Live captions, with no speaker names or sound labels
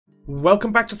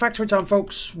Welcome back to Factory Town,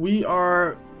 folks. We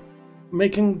are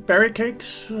making berry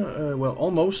cakes. Well,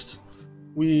 almost.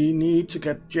 We need to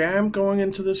get jam going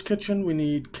into this kitchen. We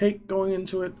need cake going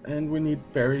into it, and we need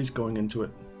berries going into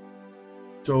it.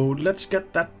 So let's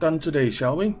get that done today,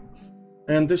 shall we?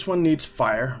 And this one needs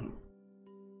fire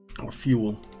or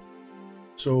fuel.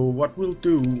 So what we'll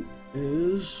do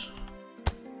is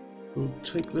we'll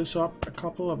take this up a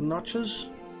couple of notches.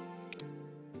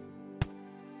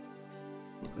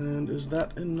 And is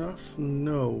that enough?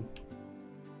 No,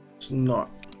 it's not.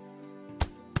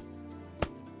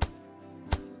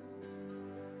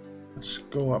 Let's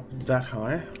go up that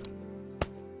high.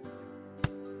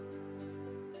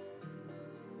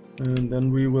 And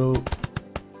then we will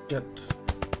get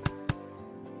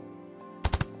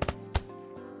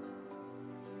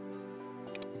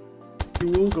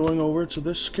fuel going over to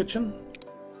this kitchen.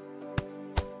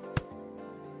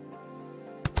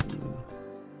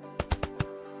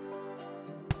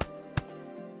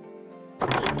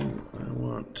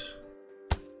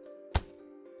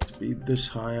 Be this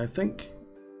high, I think.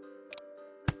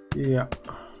 Yeah,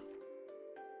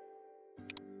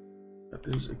 that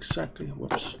is exactly,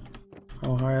 whoops,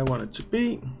 how high I want it to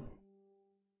be.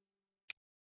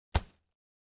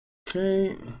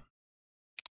 Okay,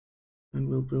 and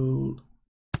we'll build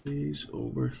these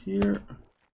over here,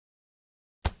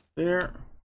 there,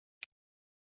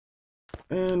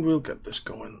 and we'll get this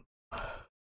going.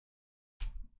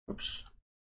 Oops,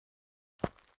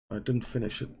 I didn't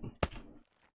finish it.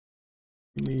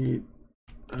 Need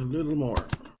a little more,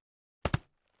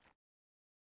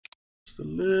 just a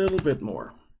little bit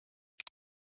more.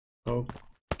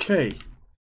 Okay,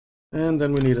 and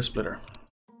then we need a splitter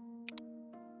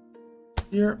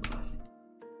here.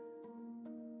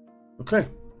 Okay,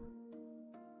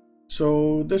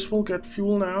 so this will get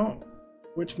fuel now,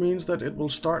 which means that it will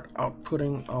start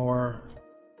outputting our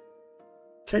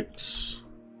cakes,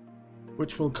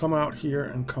 which will come out here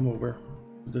and come over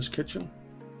to this kitchen.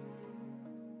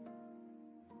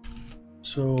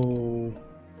 So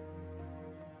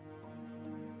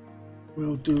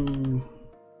we'll do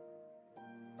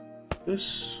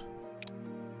this.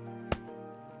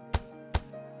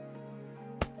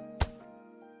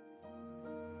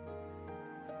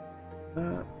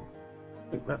 I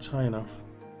think that's high enough.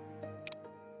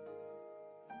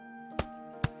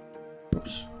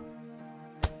 Oops.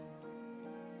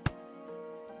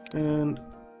 And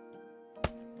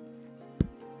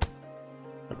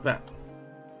like that.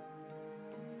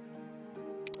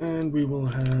 And we will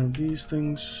have these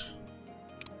things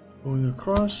going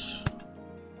across.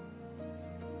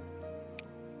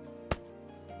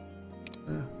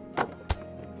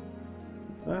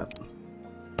 That.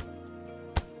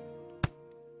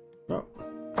 No,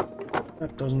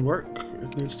 that doesn't work.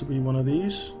 It needs to be one of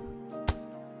these.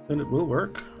 Then it will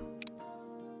work.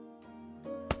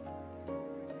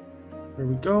 There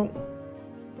we go.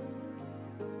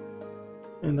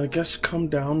 And I guess come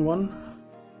down one.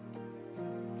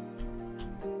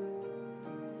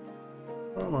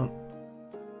 Come on.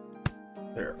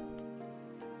 There.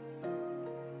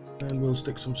 And we'll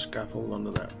stick some scaffold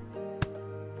under that.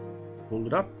 Hold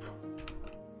it up.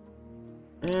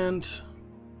 And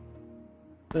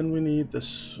then we need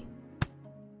this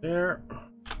there.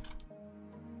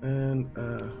 And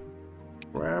a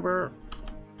grabber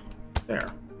there.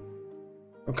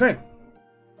 Okay.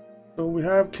 So we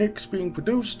have cakes being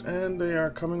produced and they are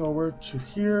coming over to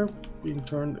here, being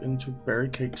turned into berry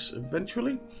cakes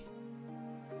eventually.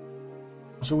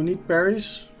 So we need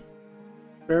berries.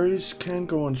 Berries can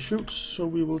go on shoots, so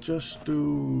we will just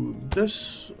do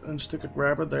this and stick a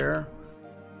grabber there.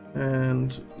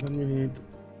 And then we need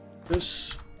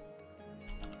this.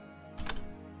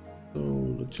 So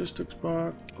logistics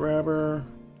box, grabber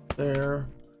there.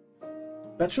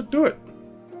 That should do it.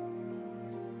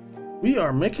 We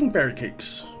are making berry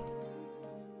cakes.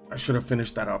 I should have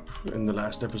finished that up in the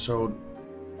last episode.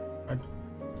 I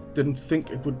didn't think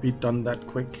it would be done that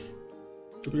quick,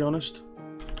 to be honest.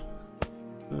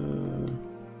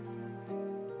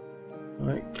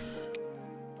 Like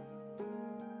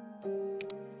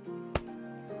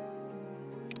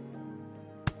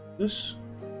this,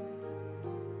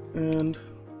 and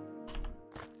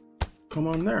come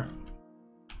on there.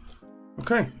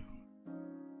 Okay,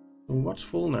 so what's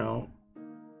full now?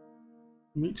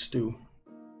 Meat stew.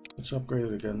 Let's upgrade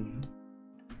it again.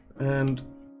 And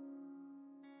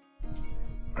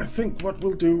I think what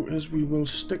we'll do is we will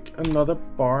stick another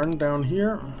barn down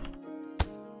here.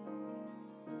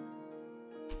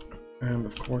 And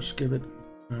of course give it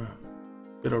a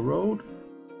bit of road.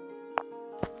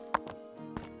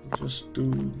 Just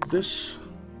do this.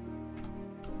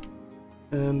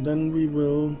 And then we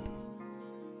will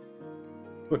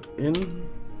put in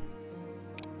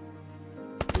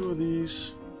 2 of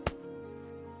these.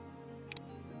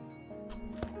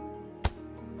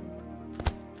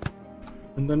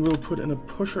 And then we'll put in a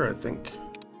pusher, I think.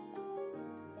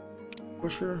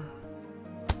 Pusher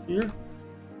here.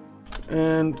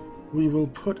 And we will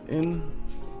put in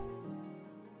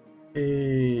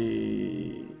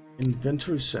a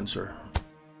inventory sensor.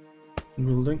 And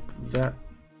we'll link that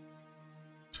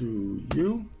to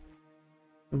you.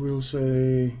 And we'll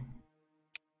say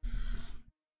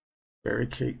berry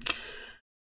cake.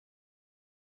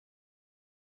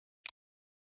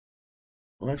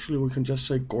 Well, actually, we can just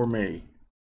say gourmet.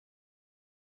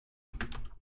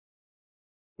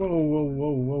 Whoa, whoa,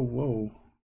 whoa, whoa, whoa.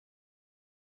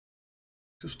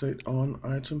 To state on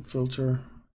item filter.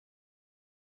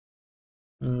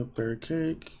 Berry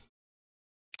cake.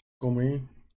 Gourmet.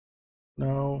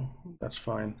 Now, that's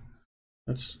fine.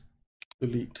 Let's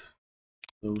delete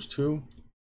those 2.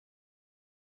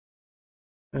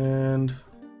 And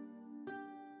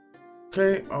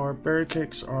okay, our berry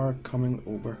cakes are coming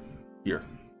over here.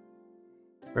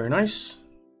 Very nice.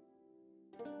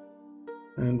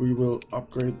 And we will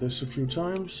upgrade this a few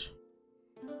times.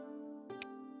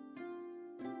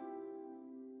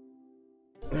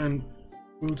 And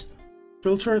we'll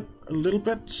filter it a little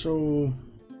bit. So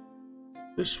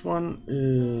this one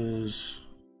is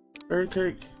berry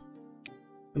cake.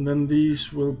 And then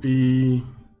these will be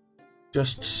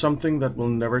just something that will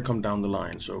never come down the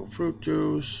line. So fruit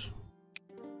juice,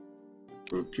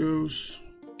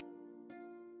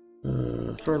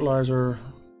 fertilizer,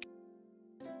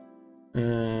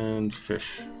 and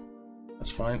fish.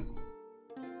 That's fine.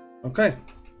 Okay.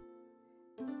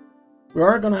 We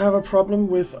are gonna have a problem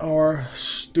with our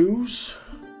stews.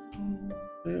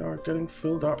 They are getting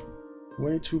filled up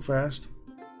way too fast.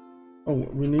 Oh,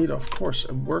 we need, of course,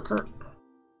 a worker.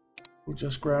 We'll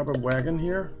just grab a wagon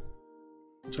here.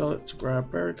 Tell it to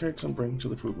grab berry cakes and bring to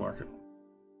the food market.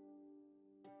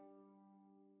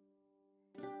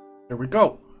 There we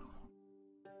go.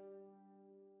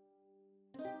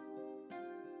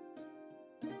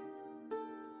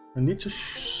 I need to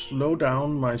slow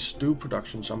down my stew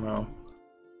production somehow.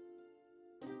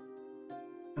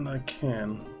 And I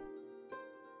can.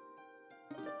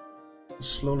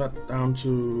 Slow that down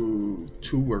to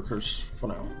 2 workers for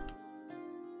now.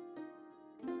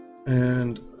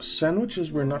 And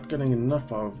sandwiches we're not getting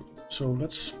enough of, so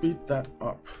let's speed that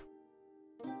up.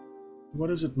 What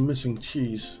is it missing?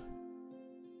 Cheese.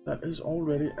 That is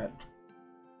already at...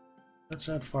 Let's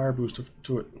add fire booster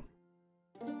to it.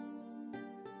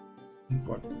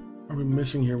 What are we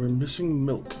missing here? We're missing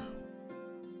milk.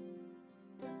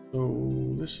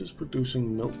 So this is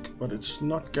producing milk, but it's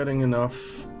not getting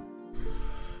enough.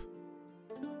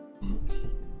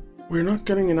 We're not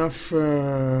getting enough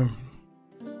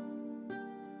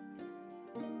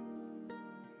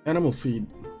animal feed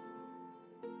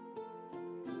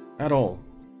at all.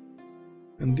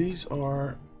 And these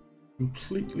are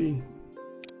completely...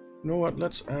 You know what?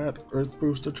 Let's add Earth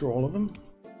Booster to all of them.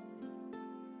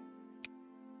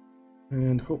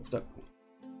 And hope that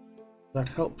that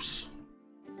helps.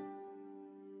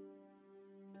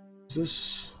 Is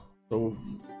this... So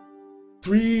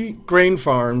 3 grain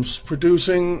farms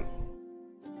producing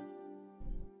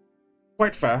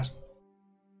quite fast,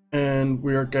 and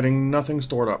we are getting nothing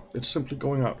stored up. It's simply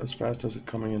going out as fast as it's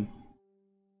coming in.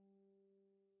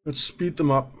 Let's speed them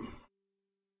up.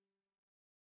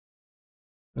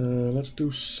 Let's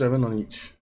do 7 on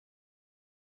each.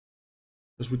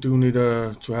 Because we do need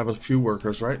to have a few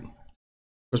workers, right?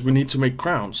 Because we need to make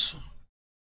crowns.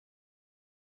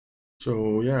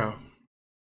 So yeah.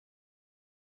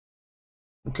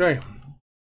 Okay.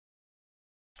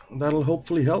 That'll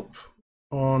hopefully help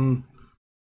on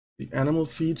the animal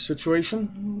feed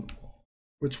situation,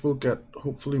 which will get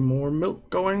hopefully more milk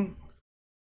going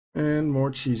and more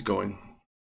cheese going.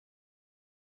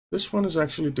 This one is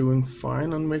actually doing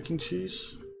fine on making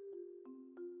cheese.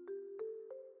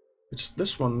 It's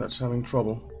this one that's having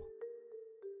trouble.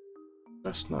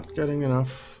 Just not getting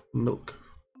enough milk.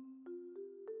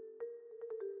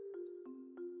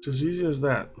 It's as easy as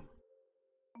that.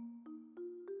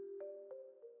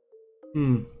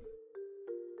 And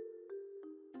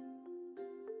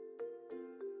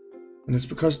it's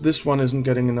because this one isn't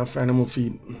getting enough animal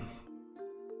feed.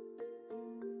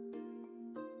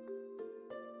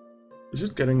 Is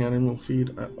it getting animal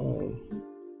feed at all?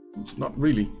 It's not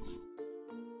really.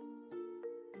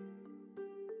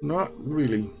 Not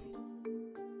really.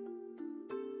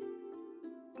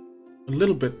 A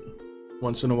little bit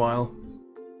once in a while.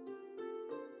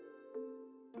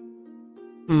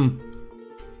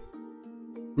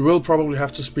 We will probably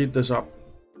have to speed this up.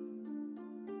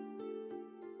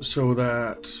 so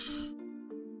that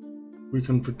we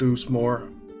can produce more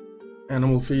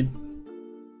animal feed.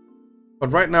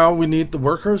 But right now we need the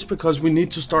workers because we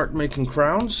need to start making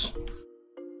crowns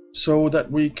so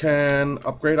that we can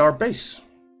upgrade our base.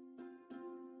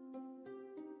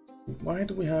 Why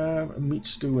do we have a meat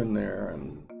stew in there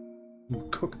and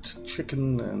cooked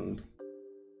chicken and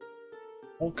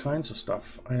all kinds of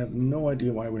stuff? I have no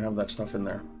idea why we have that stuff in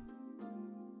there.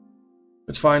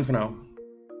 It's fine for now.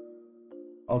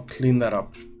 I'll clean that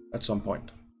up at some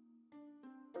point.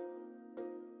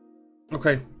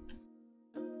 Okay.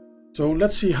 So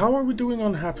let's see, how are we doing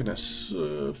on happiness?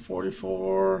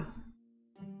 44.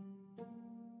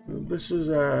 This is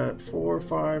at 4,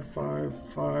 5, 5,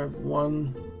 5,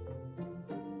 1,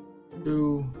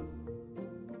 2.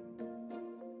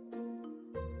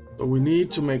 So we need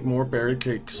to make more berry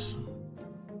cakes.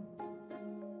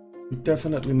 We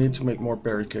definitely need to make more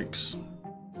berry cakes.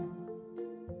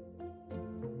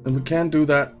 And we can do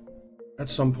that at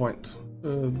some point.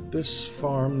 This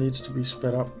farm needs to be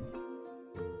sped up.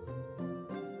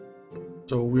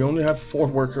 So we only have 4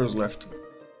 workers left.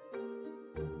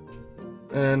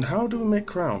 And how do we make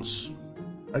crowns?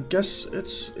 I guess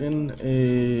it's in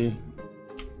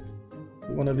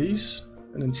one of these,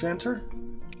 an enchanter.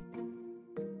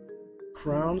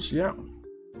 Crowns, yeah.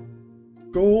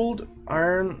 Gold,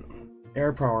 iron,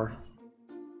 air power.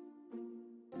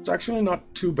 It's actually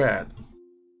not too bad.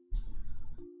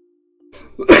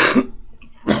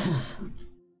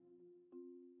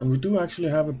 And we do actually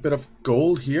have a bit of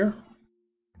gold here.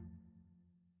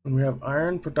 And we have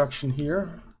iron production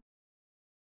here.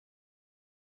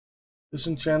 This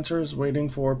enchanter is waiting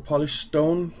for polished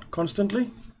stone constantly.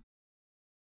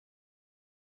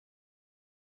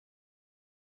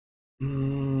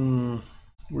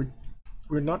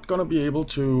 We're not gonna be able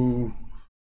to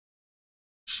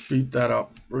speed that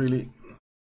up, really.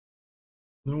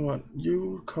 You know what?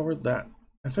 You covered that.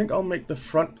 I think I'll make the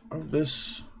front of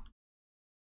this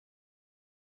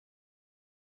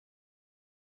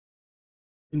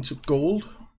into gold.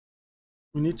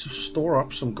 We need to store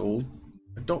up some gold.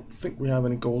 I don't think we have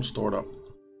any gold stored up.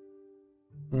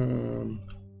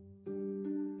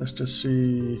 Let's just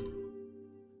see.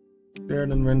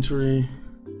 Shared inventory.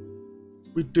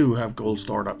 We do have gold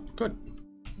stored up. Good.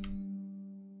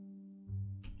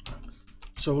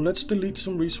 So let's delete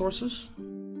some resources.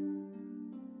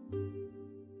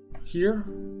 Here.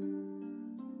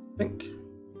 I think.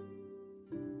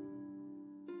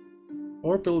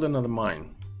 Or build another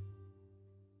mine.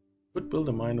 Could build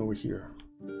a mine over here.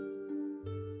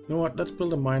 You know what? Let's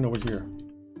build a mine over here.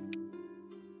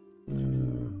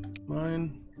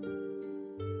 Mine.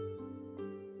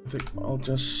 I think I'll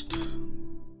just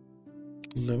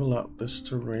level out this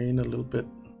terrain a little bit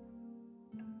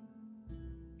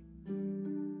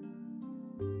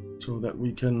so that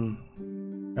we can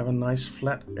have a nice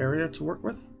flat area to work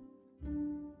with.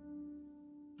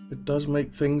 It does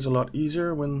make things a lot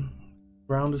easier when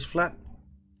ground is flat.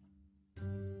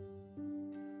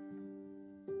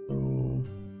 So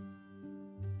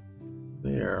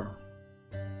there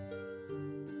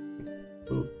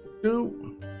will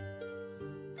do.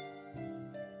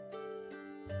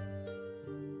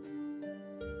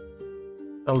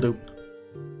 That'll do.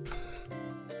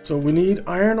 So we need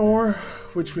iron ore,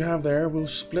 which we have there. We'll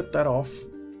split that off.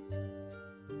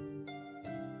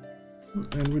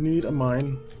 And we need a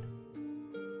mine.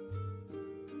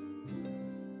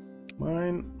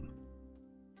 Mine.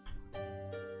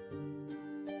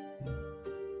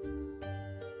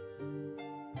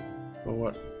 Oh,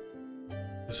 what?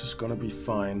 This is gonna be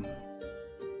fine.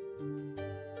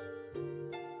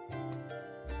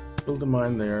 Build a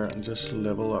mine there and just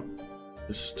level up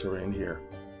this terrain here.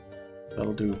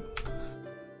 That'll do.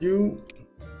 You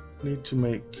need to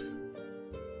make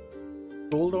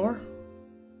gold ore.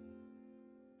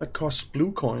 That costs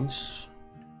blue coins.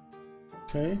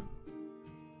 Okay.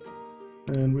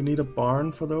 And we need a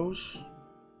barn for those.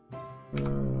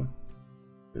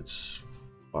 It's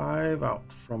 5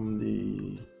 out from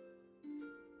the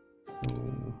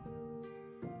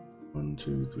 1,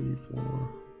 2, 3, 4,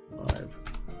 5.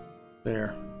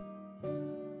 There.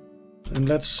 And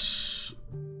let's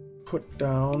put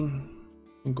down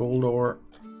some gold ore.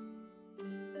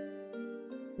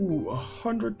 Ooh,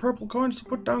 100 purple coins to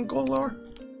put down gold ore?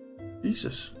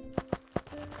 Jesus.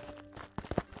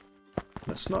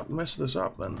 Let's not mess this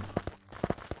up then.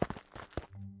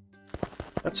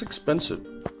 That's expensive.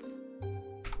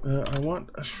 I want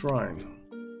a shrine.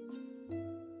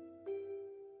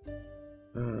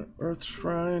 Earth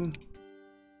shrine.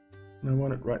 And I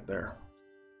want it right there.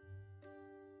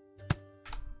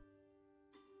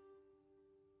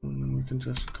 And then we can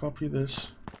just copy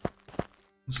this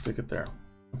and stick it there.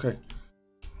 Okay,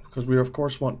 because we of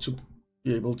course want to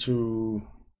be able to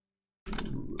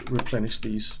replenish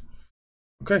these.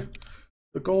 Okay,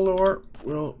 the gold ore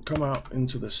will come out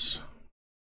into this.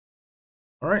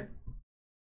 All right.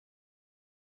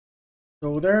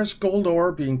 So there's gold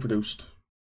ore being produced.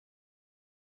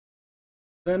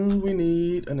 Then we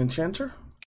need an enchanter.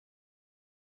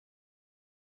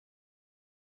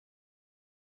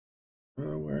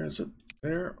 Where is it?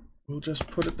 There. We'll just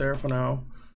put it there for now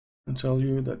and tell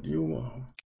you that you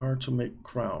are to make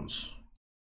crowns.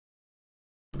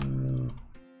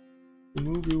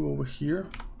 Move you over here.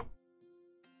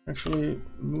 Actually,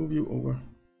 move you over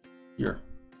here.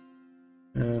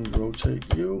 And rotate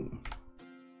you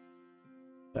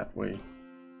that way.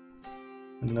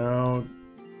 And now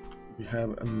we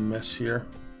have a mess here.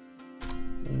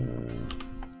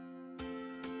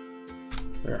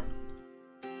 There.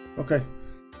 Okay.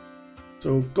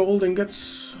 So gold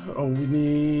ingots. Oh, we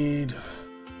need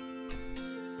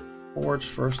forge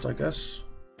first, I guess.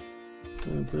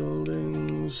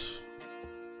 Buildings.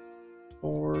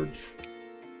 Forge.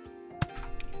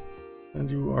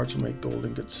 And you are to make gold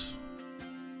ingots.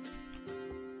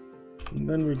 And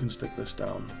then we can stick this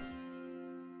down.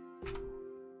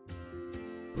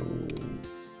 So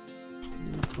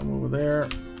come over there.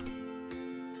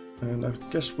 And I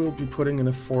guess we'll be putting in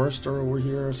a forester over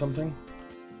here or something.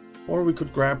 Or we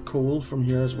could grab coal from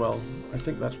here as well. I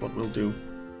think that's what we'll do.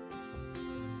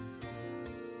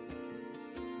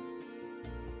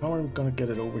 How are we gonna get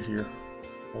it over here?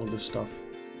 All this stuff.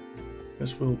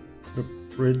 Guess we'll put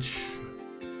a bridge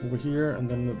over here, and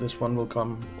then this one will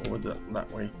come over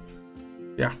that way.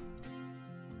 Yeah.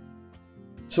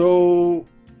 So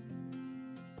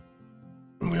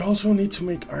we also need to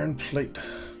make iron plate,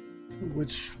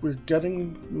 which we're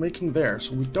making there.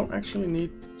 So we don't actually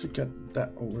need to get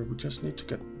that over. We just need to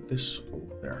get this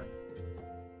over there.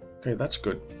 Okay, that's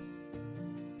good.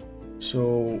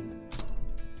 So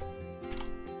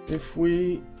if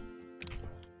we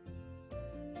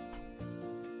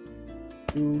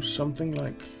do something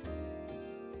like,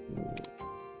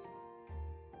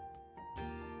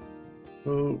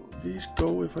 so these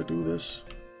go if I do this.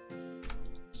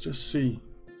 Let's just see.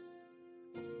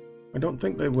 I don't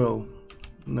think they will.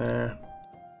 Nah.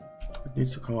 It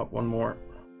needs to come up one more.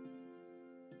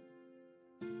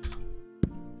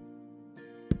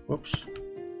 Whoops.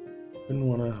 Didn't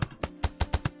want to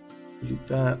delete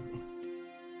that.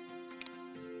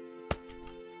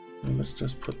 And let's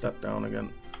just put that down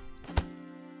again.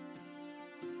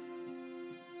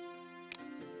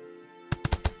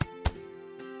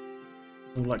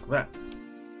 Like that.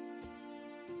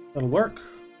 That'll work.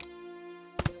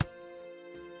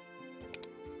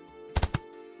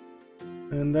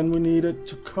 And then we need it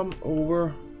to come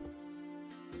over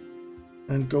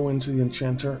and go into the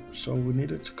enchanter. So we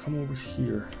need it to come over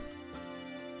here.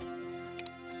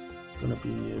 Gonna be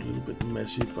a little bit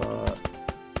messy, but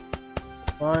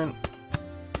fine.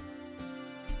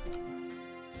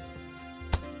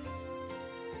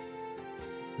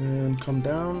 And come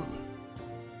down.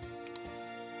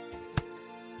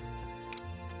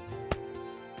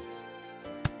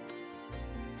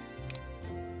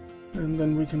 And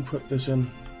then we can put this in.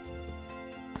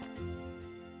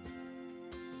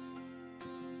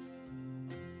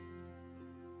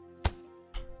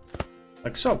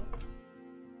 Like so.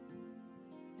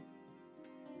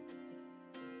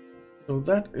 So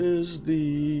that is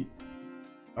the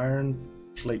iron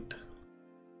plate.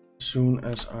 As soon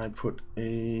as I put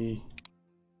a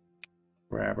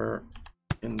grabber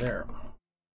in there.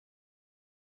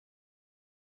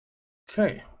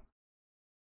 Okay.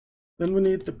 Then we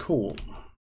need the coal.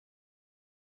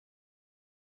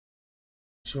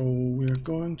 So we're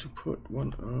going to put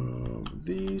one of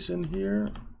these in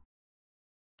here,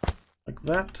 like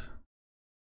that,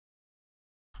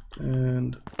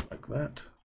 and like that.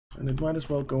 And it might as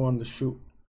well go on the chute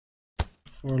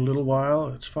for a little while,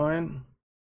 it's fine.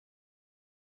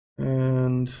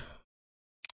 And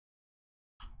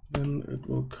then it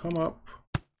will come up.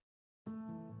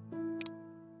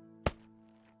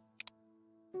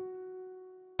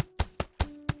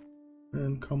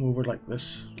 And come over like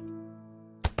this.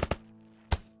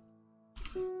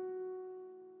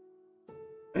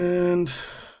 And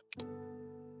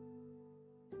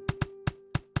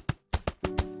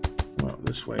well,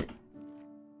 this way.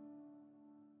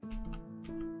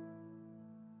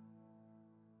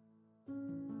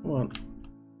 Come on.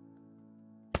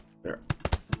 There.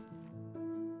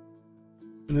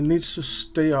 And it needs to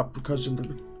stay up because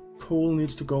the coal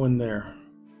needs to go in there.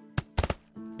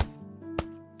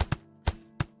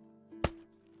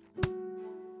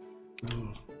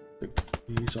 Stick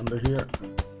these under here.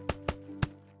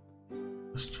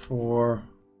 just for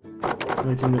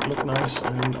making it look nice,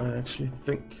 and I actually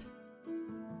think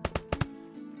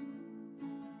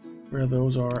where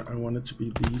those are, I want it to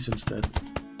be these instead.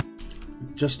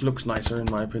 It just looks nicer in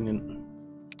my opinion.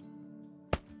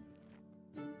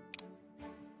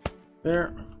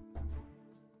 There.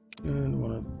 And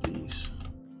one of these.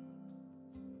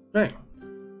 Okay.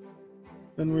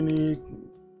 Then we need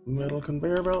metal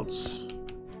conveyor belts.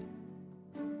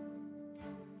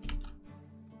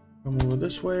 Come over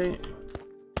this way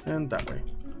and that way.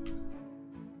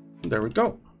 There we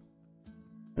go.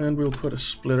 And we'll put a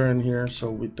splitter in here so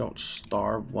we don't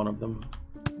starve one of them.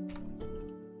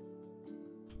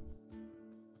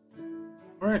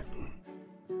 Alright.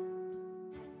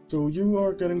 So you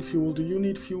are getting fuel. Do you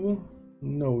need fuel?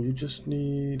 No, you just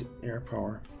need air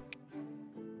power.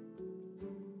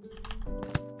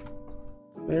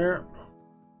 There.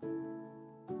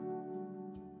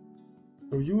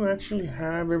 So you actually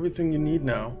have everything you need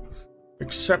now,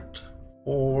 except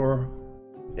for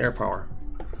air power,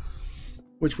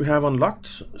 which we have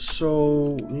unlocked.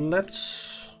 So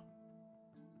let's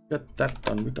get that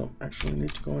done. We don't actually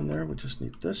need to go in there. We just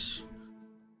need this.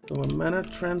 So a mana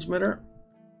transmitter.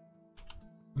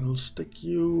 We'll stick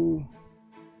you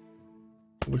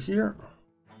over here.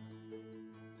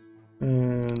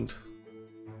 And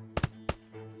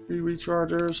 3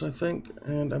 rechargers, I think,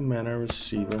 and a mana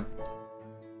receiver.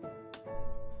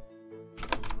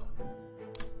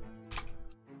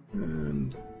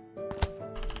 And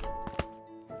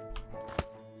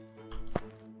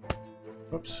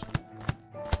oops,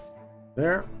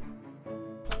 there,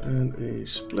 and a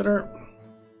splitter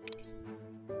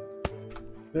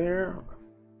there,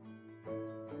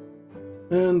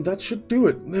 and that should do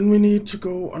it. Then we need to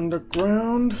go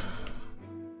underground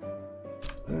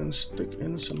and stick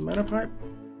in some mana pipe,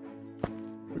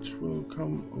 which will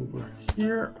come over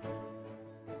here,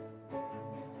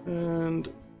 and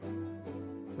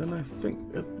then I think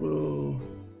it will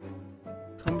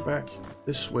come back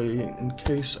this way in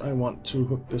case I want to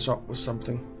hook this up with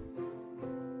something.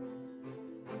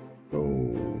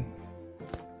 So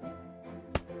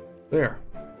there.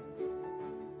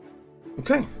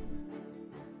 Okay.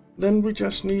 Then we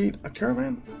just need a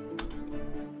caravan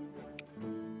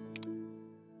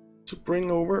to bring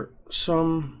over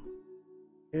some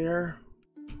air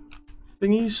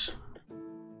thingies,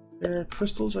 air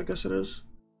crystals, I guess it is.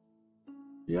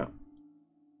 Yeah.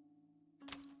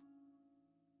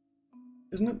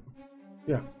 Isn't it?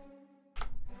 Yeah.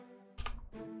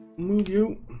 Move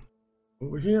you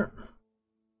over here.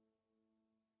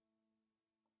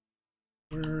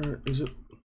 Where is it?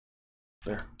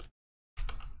 There.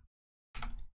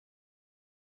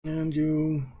 And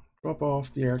you drop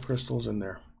off the air crystals in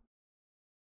there.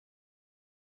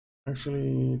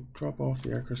 Actually, drop off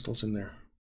the air crystals in there.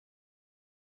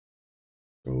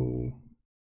 So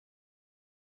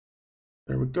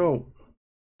there we go.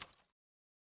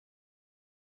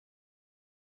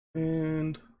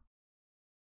 And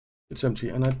it's empty,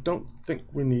 and I don't think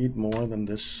we need more than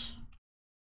this.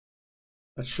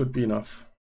 That should be enough.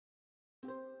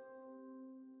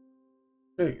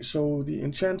 Okay, so the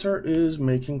enchanter is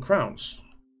making crowns,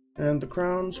 and the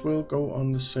crowns will go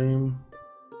on the same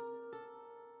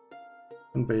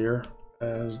conveyor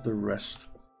as the rest,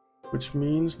 which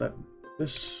means that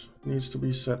this needs to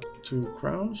be set to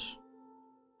crowns.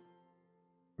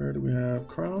 Where do we have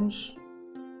crowns?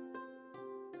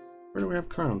 Where do we have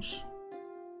crowns?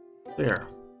 There.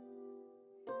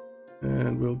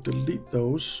 And we'll delete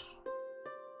those.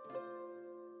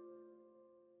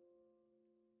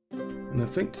 And I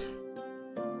think,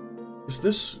 is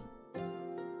this,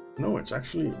 no, it's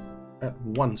actually at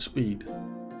 1 speed.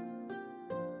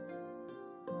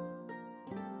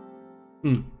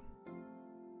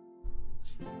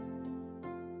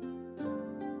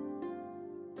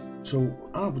 So,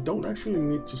 we don't actually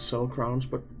need to sell crowns,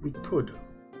 but we could.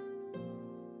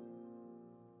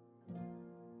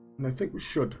 And I think we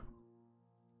should.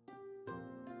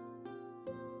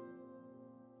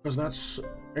 Because that's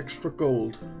extra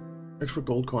gold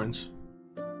coins.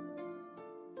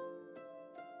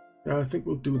 Yeah, I think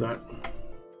we'll do that.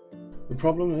 The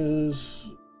problem is,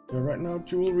 right now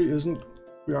jewelry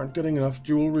we aren't getting enough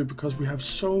jewelry because we have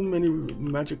so many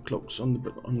magic cloaks on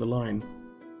the line.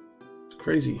 It's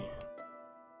crazy.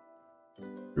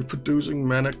 We're producing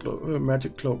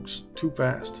magic cloaks too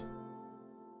fast.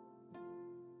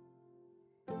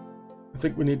 I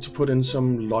think we need to put in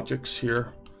some logics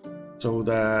here so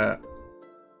that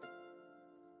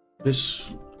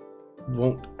this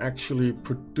won't actually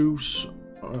produce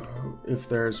if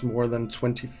there's more than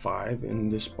 25 in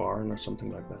this barn or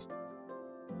something like that.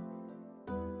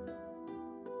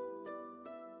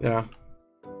 Yeah,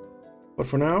 But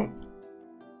for now,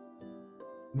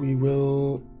 we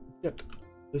will get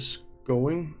this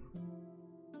going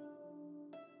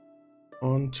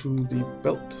onto the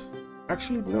belt.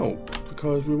 Actually, no,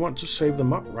 because we want to save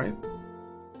them up, right?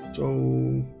 So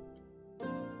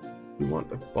we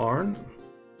want a barn.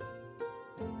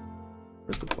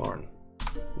 Where's the barn?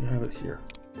 We have it here.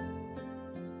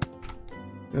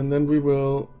 And then we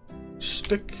will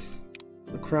stick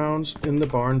the crowns in the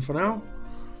barn for now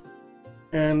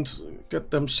and get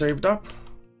them saved up.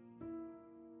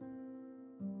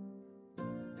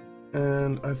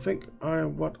 And I think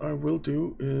what I will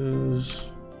do is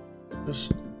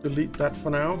just delete that for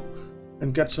now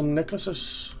and get some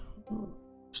necklaces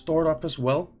stored up as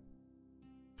well,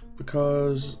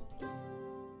 because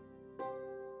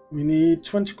we need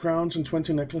 20 crowns and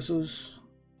 20 necklaces.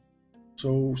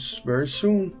 So very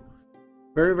soon,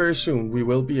 very soon, we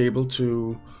will be able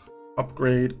to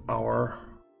upgrade our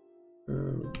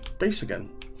base again.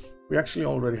 We actually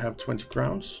already have 20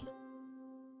 crowns.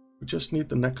 We just need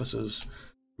the necklaces.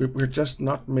 We're just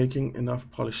not making enough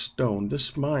polished stone.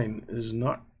 This mine is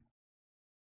not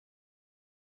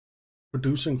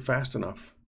producing fast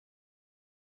enough.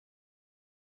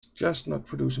 It's just not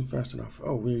producing fast enough.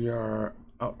 Oh, we are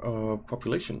out of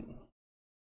population.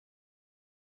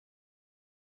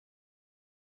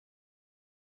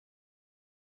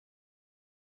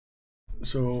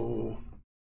 So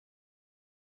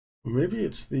maybe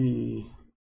it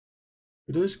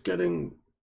is getting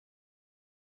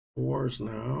ores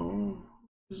now.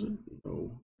 Is it?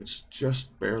 No, it's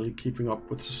just barely keeping up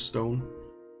with the stone.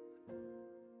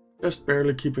 Just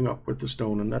barely keeping up with the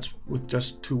stone, and that's with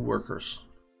just 2 workers.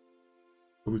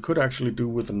 We could actually do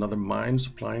with another mine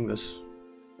supplying this,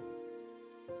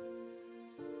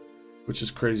 which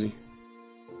is crazy.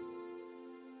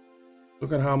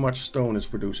 Look at how much stone it's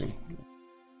producing.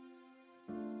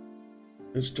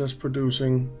 It's just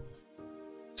producing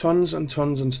tons and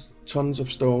tons and tons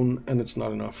of stone, and it's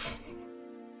not enough.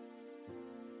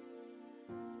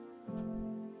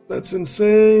 That's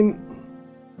insane.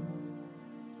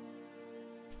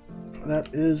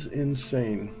 That is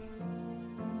insane.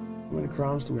 How many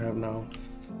crowns do we have now?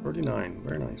 39.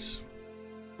 Very nice.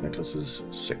 Necklaces,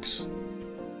 6.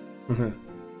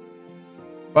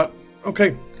 But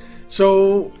okay,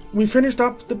 so we finished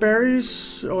up the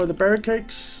berries, or the berry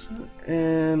cakes,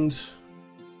 and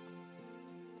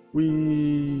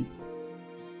we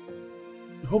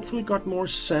hopefully got more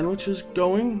sandwiches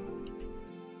going.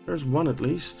 There's one at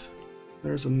least.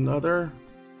 There's another.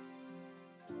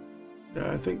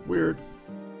 Yeah, I think we're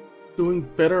doing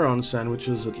better on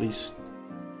sandwiches at least.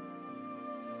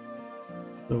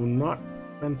 Though not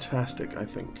fantastic, I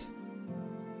think.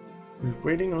 We're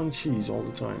waiting on cheese all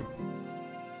the time.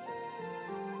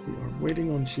 We are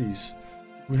waiting on cheese.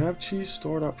 We have cheese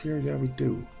stored up here? Yeah, we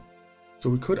do. So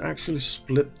we could actually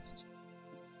split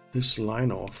this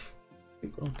line off. I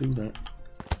think I'll do that.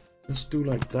 Just do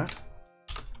like that.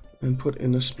 And put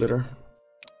in a splitter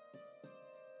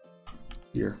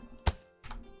here.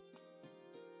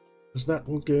 Because that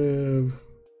will give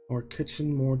our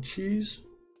kitchen more cheese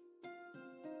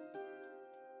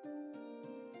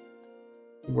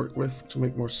to work with to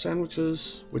make more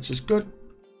sandwiches, which is good.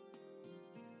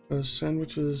 Because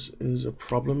sandwiches is a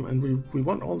problem, and we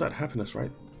want all that happiness,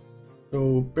 right?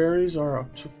 So berries are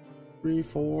up to 3,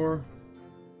 4.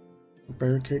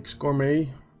 Berry cakes, gourmet.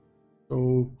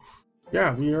 So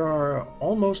yeah, we are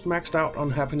almost maxed out on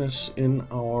happiness in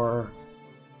our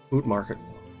food market,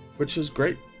 which is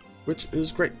great.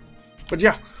 But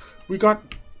yeah, we got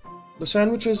the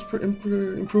sandwiches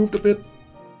improved a bit.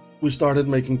 We started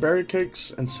making berry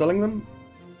cakes and selling them.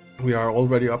 We are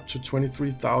already up to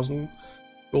 23,000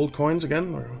 gold coins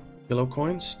again, or yellow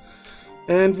coins.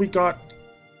 And we got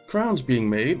crowns being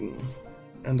made,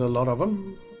 and a lot of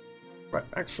them, right,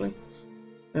 actually.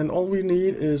 And all we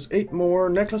need is 8 more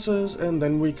necklaces, and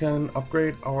then we can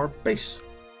upgrade our base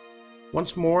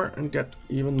once more and get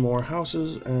even more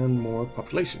houses and more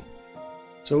population.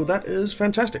 So that is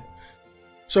fantastic.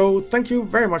 So thank you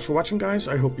very much for watching, guys.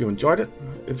 I hope you enjoyed it.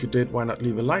 If you did, why not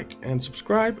leave a like and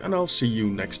subscribe, and I'll see you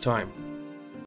next time.